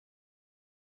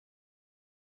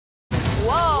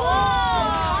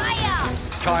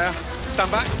Stand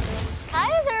back.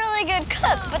 Kai's a really good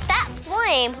cook, but that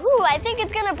flame, ooh, I think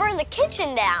it's gonna burn the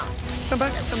kitchen down. Stand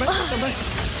back, stand back, stand back.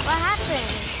 What happened?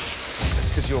 It's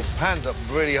because your pan's up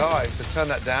really high, so turn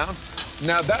that down.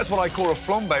 Now, that's what I call a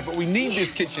flambe, but we need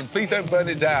this kitchen. Please don't burn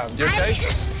it down. You okay?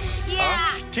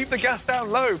 Yeah. Keep the gas down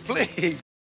low, please.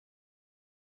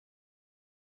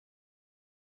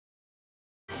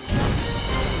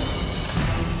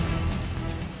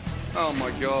 Oh,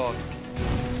 my God.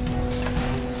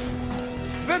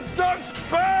 The duck's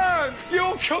burned!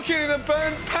 You're cooking in a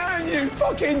burnt pan, you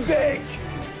fucking dick!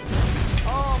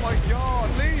 Oh, my God.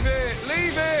 Leave it,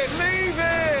 leave it, leave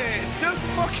it! Just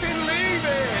fucking leave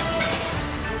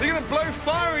it! You're gonna blow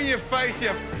fire in your face,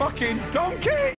 you fucking donkey!